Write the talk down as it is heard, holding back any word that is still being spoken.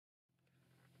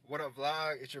What up,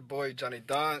 vlog? It's your boy Johnny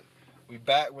Dunn. We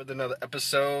back with another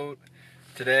episode.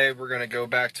 Today we're gonna go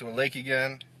back to a lake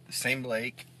again, the same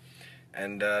lake,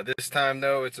 and this time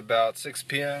though it's about 6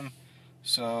 p.m.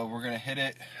 So we're gonna hit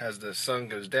it as the sun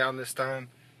goes down this time.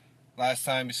 Last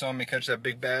time you saw me catch that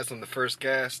big bass on the first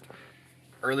cast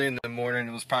early in the morning.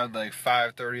 It was probably like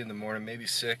 5:30 in the morning, maybe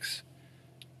 6.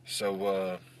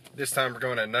 So this time we're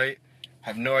going at night. I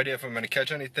have no idea if I'm gonna catch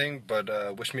anything,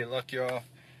 but wish me luck, y'all.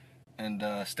 And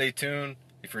stay tuned.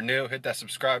 If you're new, hit that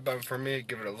subscribe button for me.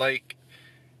 Give it a like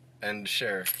and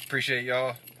share. Appreciate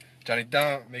y'all. Johnny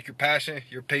Dunn, make your passion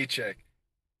your paycheck.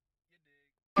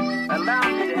 Allow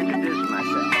me to introduce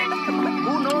myself.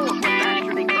 Who knows what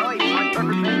dastardly crime might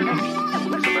perpetrate next?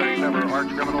 He's a very clever arch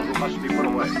criminal who must be put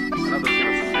away. Another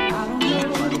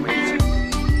innocent.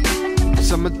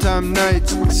 Summertime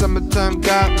nights, summertime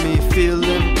got me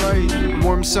feeling bright.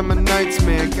 Warm summer nights,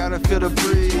 man, gotta feel the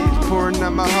breeze pouring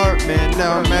out my heart, man.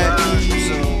 Now I'm at ease.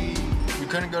 So we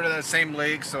couldn't go to that same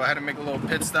lake, so I had to make a little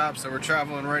pit stop. So we're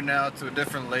traveling right now to a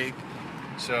different lake.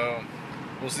 So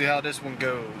we'll see how this one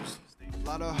goes. A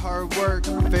lot of hard work,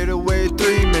 fade away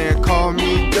 3, man. Call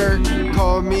me dirt,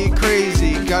 call me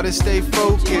crazy. Gotta stay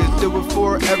focused, do it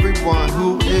for everyone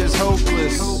who is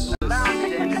hopeless. Allow me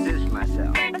to introduce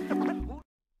myself.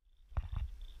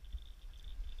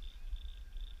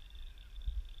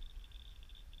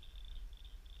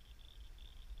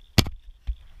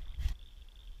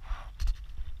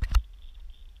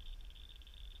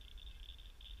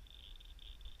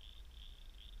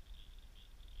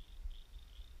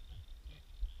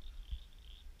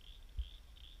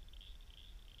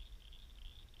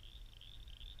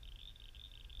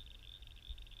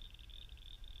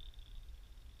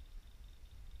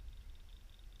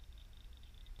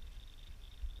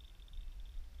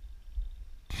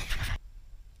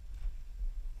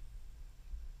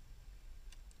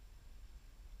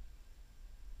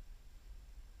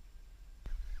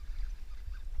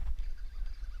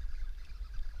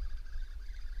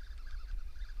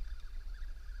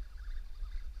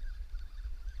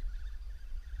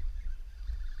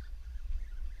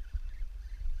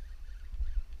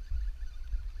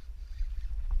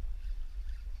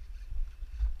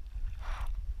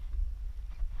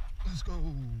 Let's go.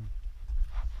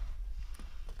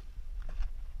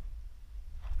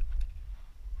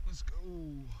 Let's go.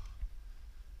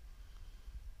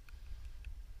 Let's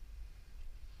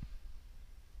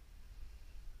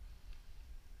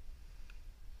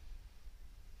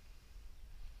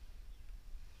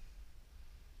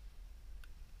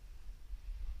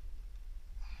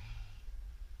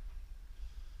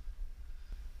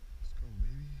go,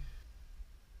 baby.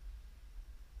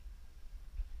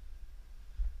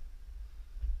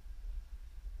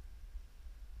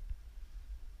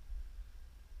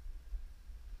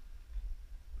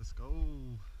 Let's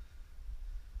go.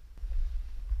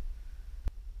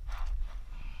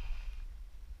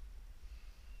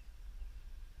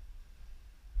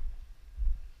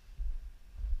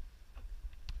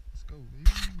 Let's go,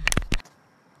 baby.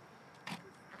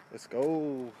 Let's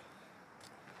go.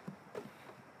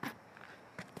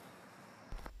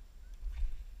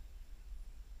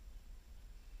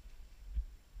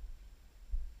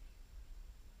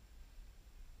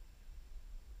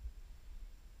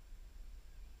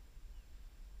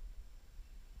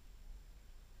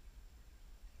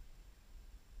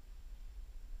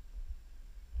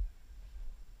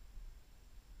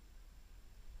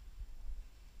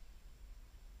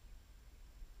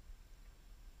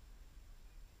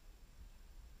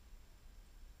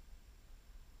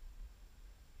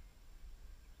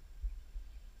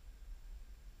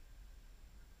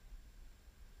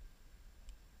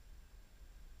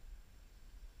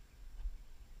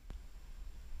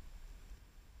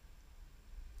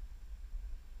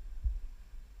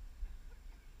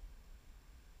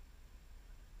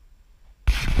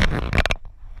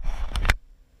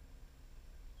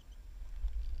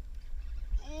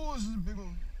 Oh, this is a big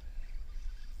one.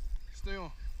 Stay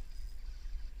on.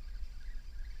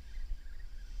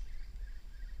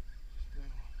 Stay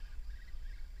on.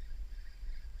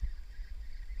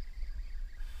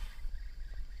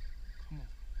 Come on.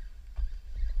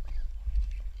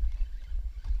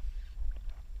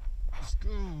 Let's go.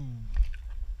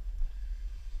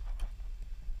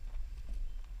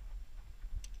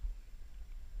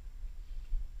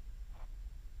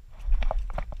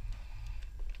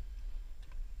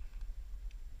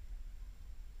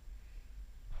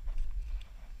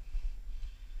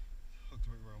 Hooked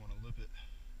right where I want to lip it.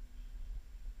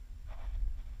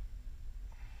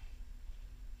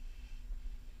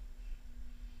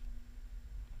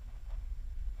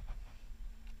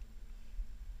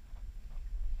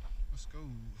 Let's go.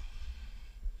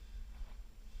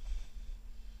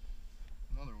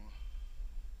 Another one.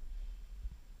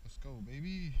 Let's go,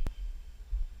 baby.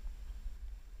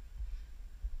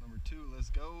 Number 2, let's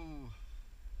go.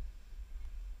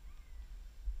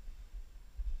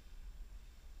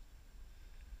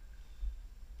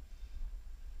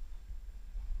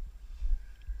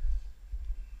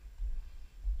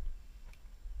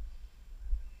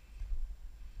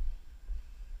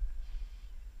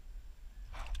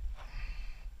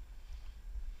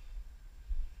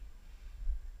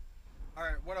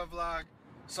 Alright, what up, vlog?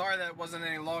 Sorry that it wasn't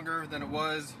any longer than it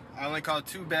was. I only caught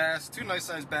 2 bass, 2 nice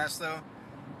sized bass though.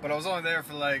 But I was only there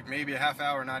for like maybe a half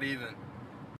hour, not even.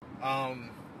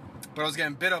 But I was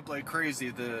getting bit up like crazy.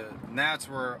 The gnats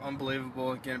were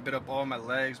unbelievable, getting bit up all my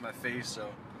legs, my face. So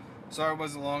sorry it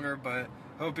wasn't longer, but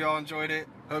hope y'all enjoyed it.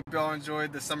 Hope y'all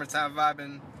enjoyed the summertime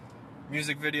vibing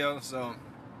music video. So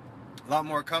a lot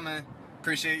more coming.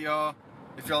 Appreciate y'all.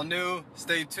 If y'all new,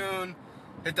 stay tuned.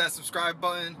 Hit that subscribe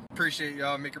button. Appreciate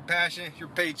y'all. Make your passion your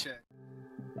paycheck.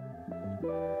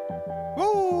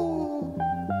 Woo!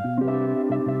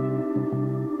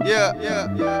 Yeah.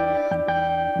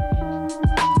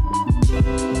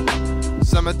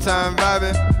 Summertime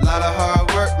vibing, lot of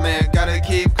hard work, man. Gotta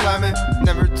keep climbing,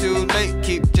 never too late.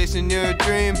 Keep chasing your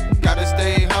dream. Gotta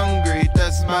stay hungry,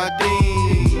 that's my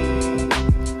theme.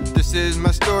 This is my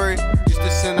story. Used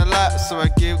to sin a lot, so I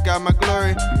give God my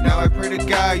glory. Now I pray to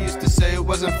God, used to say it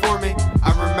wasn't for me.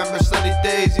 I remember sunny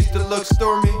days used to look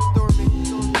stormy.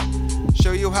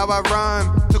 Show you how I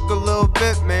rhyme. Took a little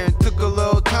bit, man, took a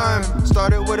little time.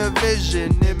 Started with a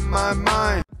vision in my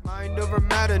mind. Mind over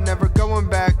matter, never going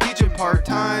back, teaching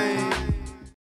part-time.